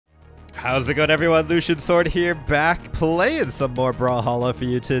How's it going, everyone? Lucian Sword here, back playing some more Brawlhalla for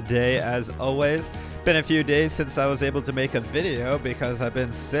you today, as always. Been a few days since I was able to make a video because I've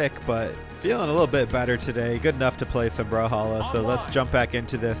been sick, but feeling a little bit better today. Good enough to play some Brawlhalla, so let's jump back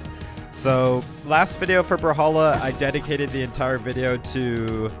into this. So, last video for Brawlhalla, I dedicated the entire video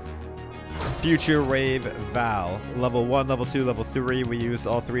to Future Wave Val. Level 1, Level 2, Level 3. We used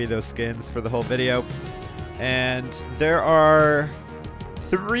all three of those skins for the whole video. And there are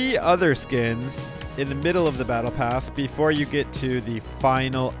 3 other skins in the middle of the Battle Pass before you get to the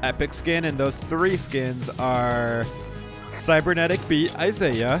final epic skin, and those 3 skins are Cybernetic beat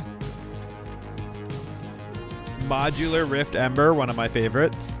Isaiah, Modular Rift Ember, one of my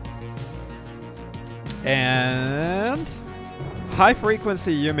favorites, and High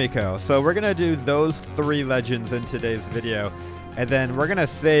Frequency Yumiko. So we're gonna do those 3 legends in today's video, and then we're gonna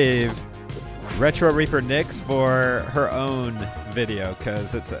save Retro Reaper Nix for her own video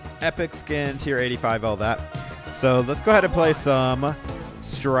because it's an epic skin, tier 85, all that. So let's go ahead and play some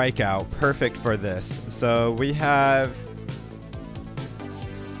Strikeout. Perfect for this. So we have,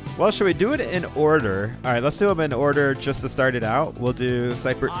 well, should we do it in order? All right, let's do them in order just to start it out. We'll do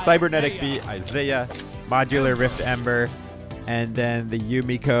Cybernetic beat Isaiah, Modular Rift Ember, and then the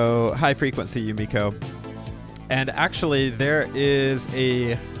Yumiko, High Frequency Yumiko. And actually there is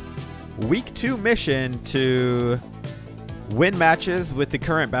a Week 2 mission to win matches with the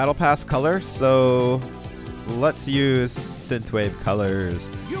current Battle Pass color, so let's use Synthwave colors.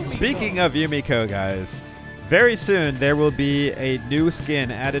 Speaking of Yumiko, guys, very soon there will be a new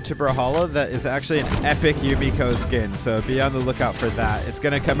skin added to Brawlhalla that is actually an epic Yumiko skin, so be on the lookout for that. It's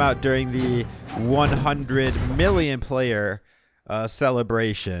going to come out during the 100 million player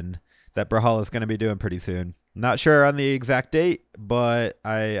celebration that Brawlhalla is going to be doing pretty soon. Not sure on the exact date, but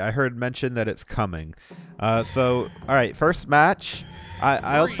I heard mention that it's coming. So, all right, first match.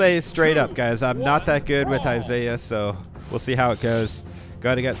 I'll say straight up, guys, I'm not that good with Isaiah, so we'll see how it goes.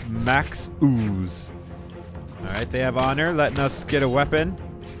 Got against Max Ooze. All right, they have Honor, letting us get a weapon.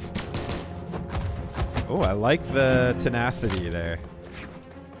 Oh, I like the tenacity there.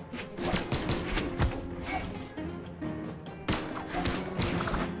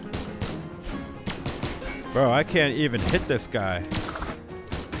 Bro, I can't even hit this guy.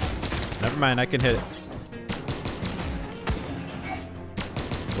 Never mind, I can hit it.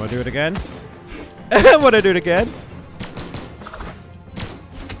 Wanna do it again? Wanna do it again?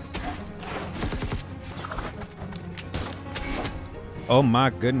 Oh my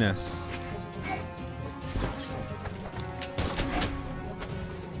goodness.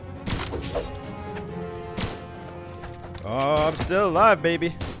 Oh, I'm still alive,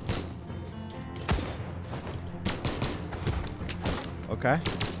 baby. Okay.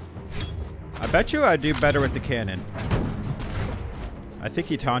 I bet you I'd do better with the cannon. I think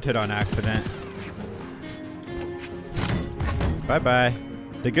he taunted on accident. Bye-bye.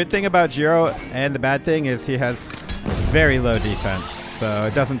 The good thing about Jiro and the bad thing is he has very low defense, so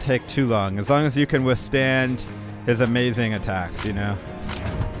it doesn't take too long. As long as you can withstand his amazing attacks, you know?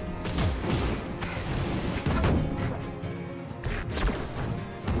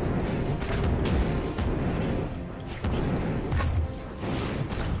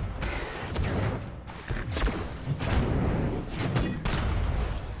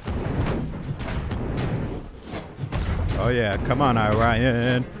 Oh yeah, come on,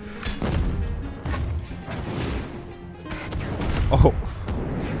 Orion. Oh.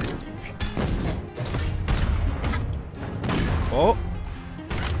 Oh.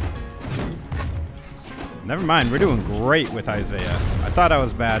 Never mind, we're doing great with Isaiah. I thought I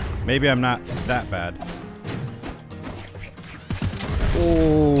was bad. Maybe I'm not that bad.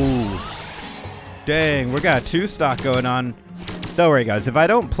 Oh. Dang, we got 2 stock going on. Don't worry, guys. If I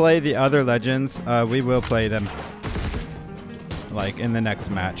don't play the other legends, we will play them. Like in the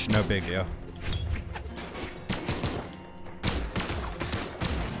next match, no big deal.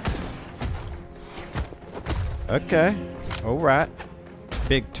 Okay, all right.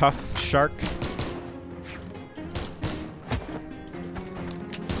 Big tough shark.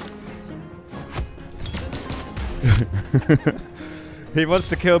 He wants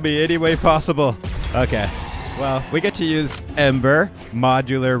to kill me any way possible. Okay, well, we get to use Ember,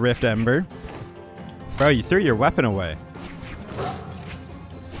 Modular Rift Ember. Bro, you threw your weapon away.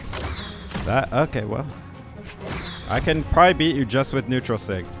 Okay, well, I can probably beat you just with neutral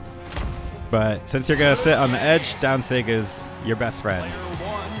sig, but since you're gonna sit on the edge, down sig is your best friend.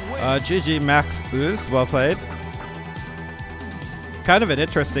 GG Max Ooze, well played. Kind of an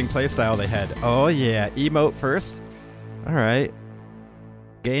interesting playstyle they had. Oh yeah, emote first. All right,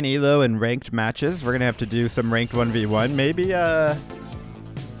 gain elo in ranked matches. We're gonna have to do some ranked 1v1. Maybe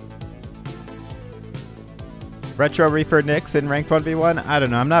Retro Reaper Nix in ranked 1v1? I don't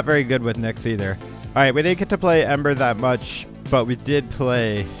know. I'm not very good with Nix either. All right, we didn't get to play Ember that much, but we did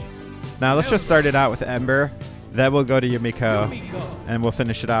play. Now let's just start it out with Ember. Then we'll go to Yumiko, and we'll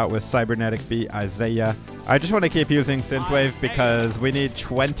finish it out with Cybernetic beat Isaiah. I just want to keep using Synthwave because we need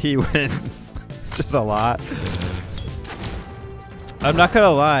 20 wins. Just a lot. I'm not gonna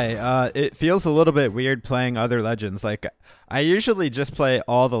lie, it feels a little bit weird playing other legends. Like, I usually just play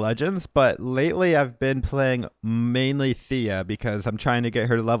all the legends, but lately I've been playing mainly Thea because I'm trying to get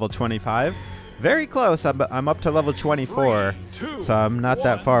her to level 25. Very close. I'm up to level 24, so I'm not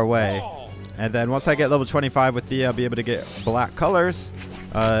that far away. And then once I get level 25 with Thea, I'll be able to get black colors.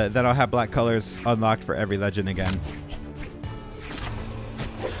 Then I'll have black colors unlocked for every legend again.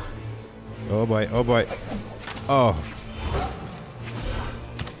 Oh boy, oh boy. Oh.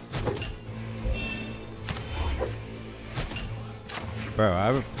 Bro,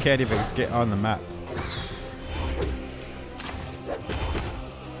 I can't even get on the map.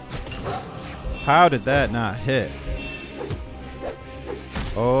 How did that not hit?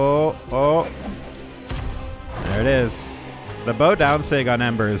 Oh, oh. There it is. The bow down sig on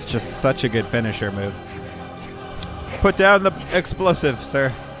Ember is just such a good finisher move. Put down the explosive,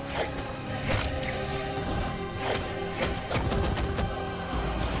 sir.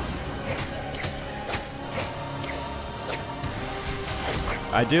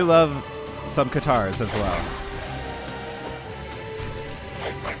 I do love some guitars as well.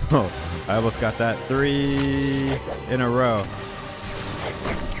 Oh, I almost got that 3 in a row.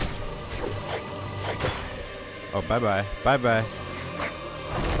 Oh, bye-bye. Bye-bye.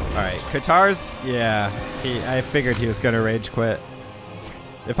 Alright, Katars, yeah. I figured he was going to rage quit.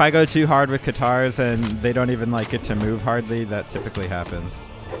 If I go too hard with Katars and they don't even like it to move hardly, that typically happens.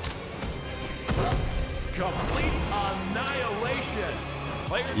 Complete annihilation.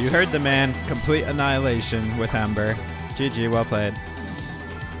 You heard the man. Complete annihilation with Ember. GG, well played.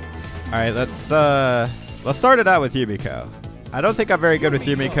 Alright, let's start it out with Yumiko. I don't think I'm very good with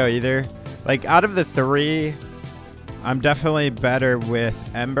Yumiko either. Like, out of the 3, I'm definitely better with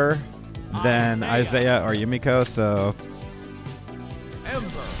Ember than Isaiah or Yumiko, so Ember.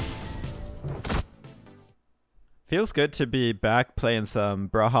 Feels good to be back playing some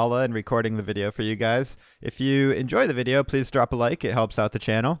Brawlhalla and recording the video for you guys. If you enjoy the video, please drop a like. It helps out the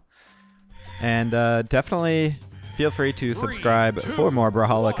channel. And definitely feel free to subscribe for more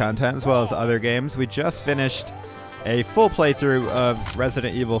Brawlhalla content as well as other games. We just finished a full playthrough of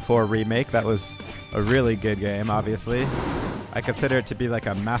Resident Evil 4 Remake. That was a really good game, obviously. I consider it to be like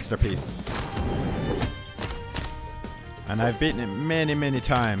a masterpiece. And I've beaten it many, many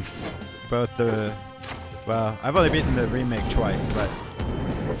times. Both the... Well, I've only beaten the remake twice, but...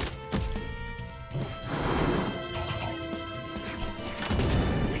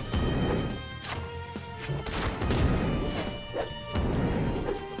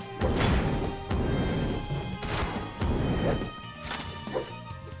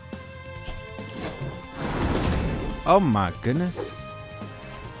 Oh my goodness.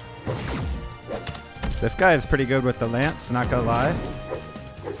 This guy is pretty good with the lance, not gonna lie.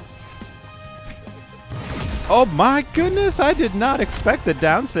 Oh my goodness, I did not expect the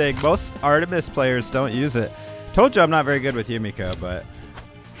down sig. Most Artemis players don't use it. Told you I'm not very good with Yumiko, but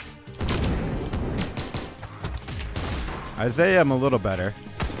Isaiah, I'm a little better.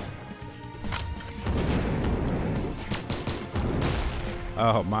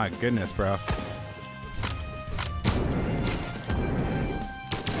 Oh my goodness, bro.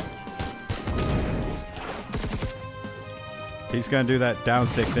 He's gonna do that down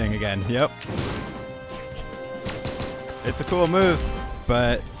stick thing again. Yep. It's a cool move,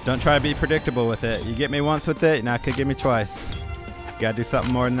 but don't try to be predictable with it. You get me once with it, you're not gonna get me twice. Gotta do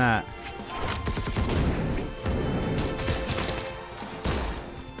something more than that.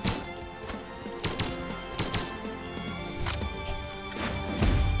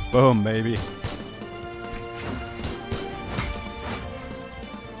 Boom, baby.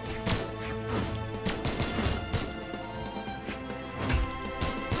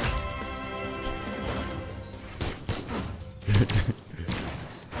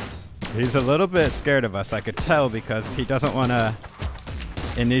 He's a little bit scared of us, I could tell, because he doesn't want to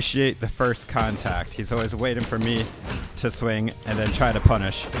initiate the first contact. He's always waiting for me to swing and then try to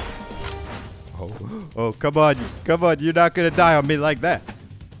punish. Oh, come on, you're not going to die on me like that.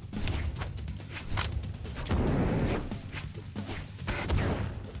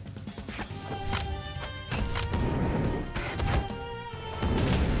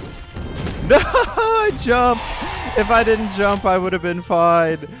 No, I jumped. If I didn't jump, I would have been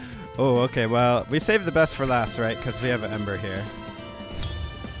fine. Oh, okay, well, we saved the best for last, right? Because we have an Ember here.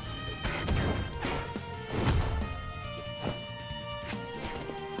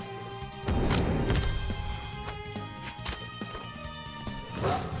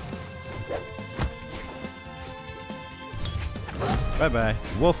 Bye-bye.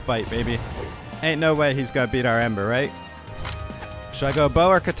 Wolf bite, baby. Ain't no way he's gonna beat our Ember, right? Should I go bow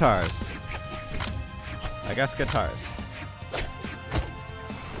or guitars? I guess guitars.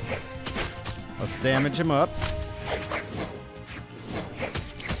 Let's damage him up.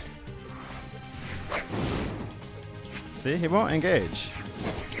 See, he won't engage.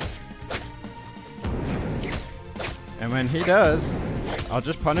 And when he does, I'll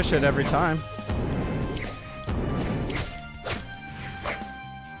just punish it every time.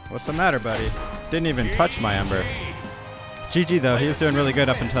 What's the matter, buddy? Didn't even touch my Ember. GG though, he was doing really good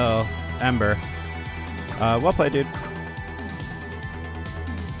up until Ember. Well played, dude.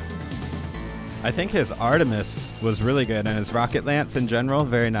 I think his Artemis was really good, and his Rocket Lance in general,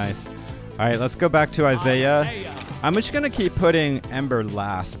 very nice. Alright, let's go back to Isaiah. I'm just going to keep putting Ember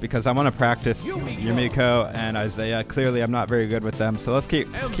last because I want to practice Yumiko and Isaiah. Clearly, I'm not very good with them, so let's keep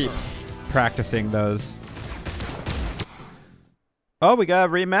practicing those. Oh, we got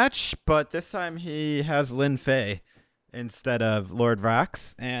a rematch, but this time he has Lin Fei instead of Lord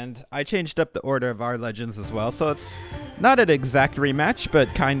Vrax, and I changed up the order of our legends as well, so it's not an exact rematch,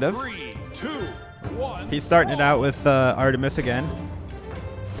 but kind of. 3, 2, 1. He's starting it out with Artemis again.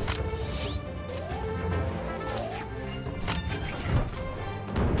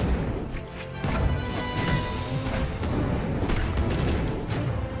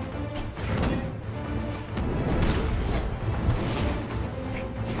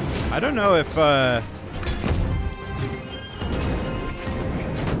 I don't know if oh,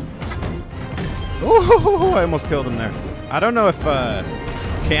 I almost killed him there. I don't know if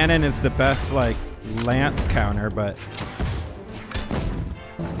Cannon is the best like lance counter, but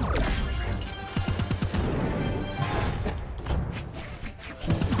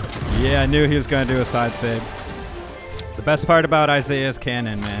yeah, I knew he was gonna do a side sig. The best part about Isaiah's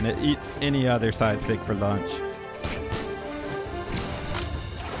Cannon, man, it eats any other side sig for lunch.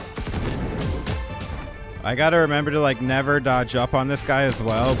 I gotta remember to like never dodge up on this guy as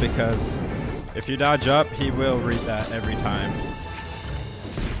well, because if you dodge up, he will read that every time.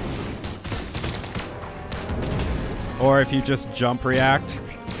 Or if you just jump react.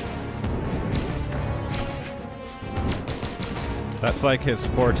 That's like his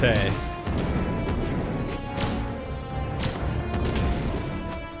forte.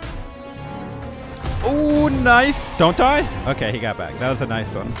 Ooh, nice. Don't die? Okay, he got back. That was a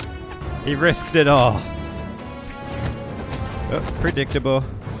nice one. He risked it all. Oh, predictable.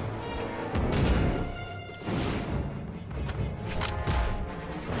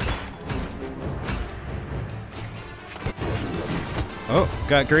 Oh,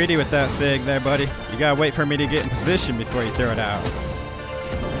 got greedy with that sig there, buddy. You gotta wait for me to get in position before you throw it out.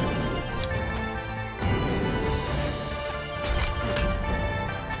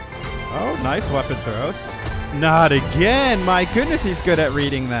 Oh, nice weapon throws. Not again! My goodness, he's good at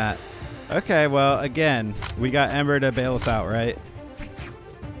reading that. Okay, well, again, we got Ember to bail us out, right?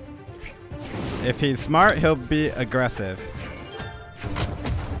 If he's smart, he'll be aggressive.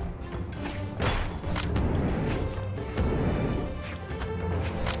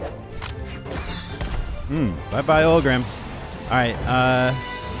 Bye-bye, Olgrim. Alright,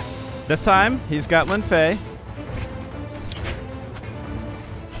 this time, he's got Lin Fei.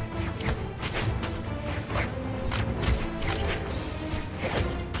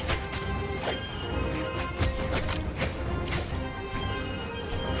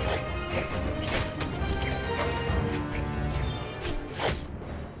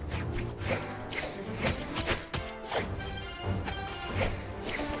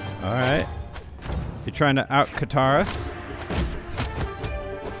 Alright. You're trying to out-Katar us.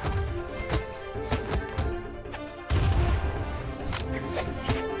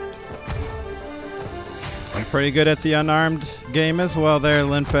 I'm pretty good at the unarmed game as well there,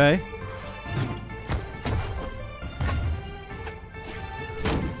 Lin Fei.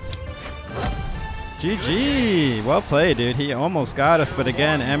 GG! Well played, dude. He almost got us, but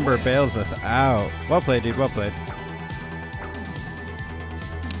again, Ember bails us out. Well played, dude. Well played.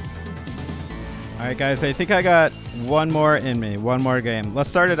 Alright guys, I think I got one more in me, one more game. Let's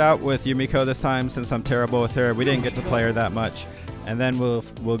start it out with Yumiko this time since I'm terrible with her. We didn't get to play her that much. And then we'll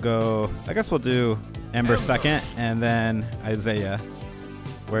go, I guess we'll do Ember second and then Isaiah.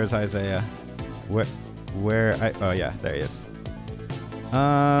 Where's Isaiah? Oh yeah, there he is.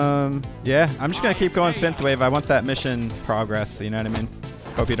 Yeah, I'm just gonna keep going Synthwave. I want that mission progress, you know what I mean?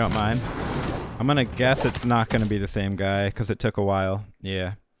 Hope you don't mind. I'm gonna guess it's not gonna be the same guy because it took a while.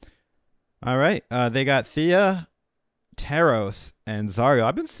 Yeah. All right, they got Thea, Taros, and Zariel.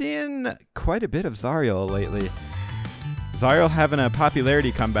 I've been seeing quite a bit of Zariel lately. Zariel having a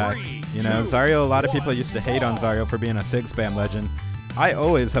popularity comeback. You know, Zariel, a lot of people used to hate on Zariel for being a Sig spam legend. I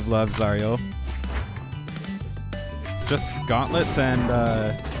always have loved Zariel. Just gauntlets and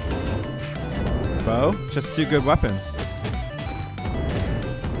bow. Just two good weapons.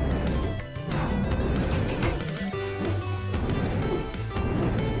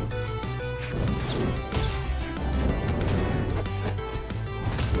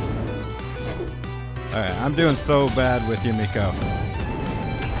 Alright, I'm doing so bad with Yumiko.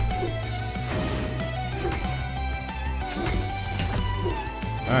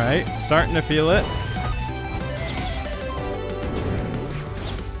 Alright, starting to feel it.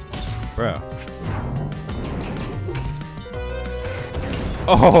 Bro.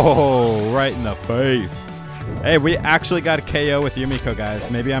 Oh, right in the face. Hey, we actually got a KO with Yumiko, guys.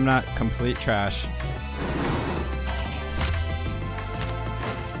 Maybe I'm not complete trash.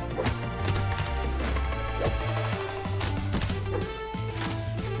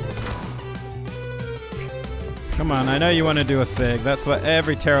 Come on, I know you want to do a sig. That's what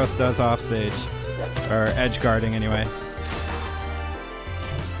every Taros does off stage. Or edge guarding, anyway.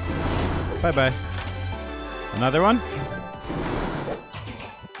 Bye-bye. Another one?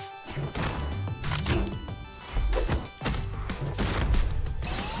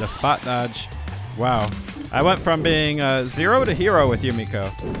 The spot dodge. Wow. I went from being 0 to hero with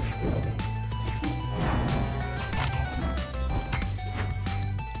Yumiko.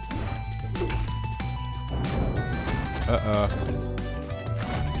 Uh-oh.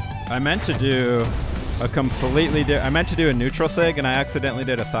 I meant to do a I meant to do a neutral sig, and I accidentally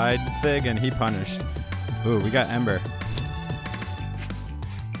did a side sig, and he punished. Ooh, we got Ember.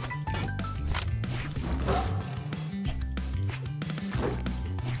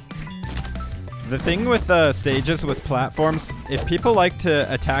 The thing with stages with platforms, if people like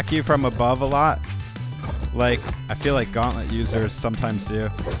to attack you from above a lot, like I feel like Gauntlet users sometimes do,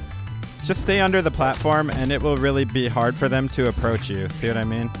 just stay under the platform and it will really be hard for them to approach you. See what I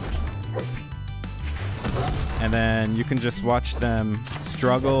mean? And then you can just watch them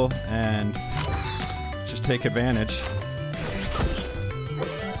struggle and just take advantage.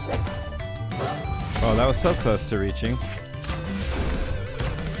 Oh, that was so close to reaching.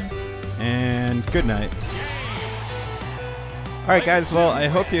 And good night. Alright guys, well I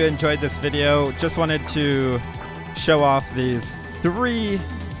hope you enjoyed this video. Just wanted to show off these 3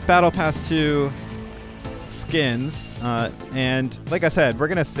 Battle Pass 2 skins, and like I said, we're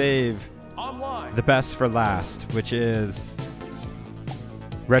gonna save the best for last, which is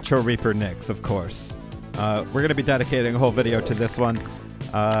Retro Reaper Nix, of course. We're gonna be dedicating a whole video to this one,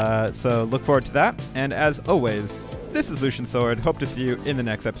 so look forward to that. And as always, this is Lucian Sword. Hope to see you in the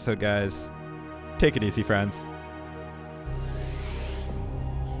next episode, guys. Take it easy, friends.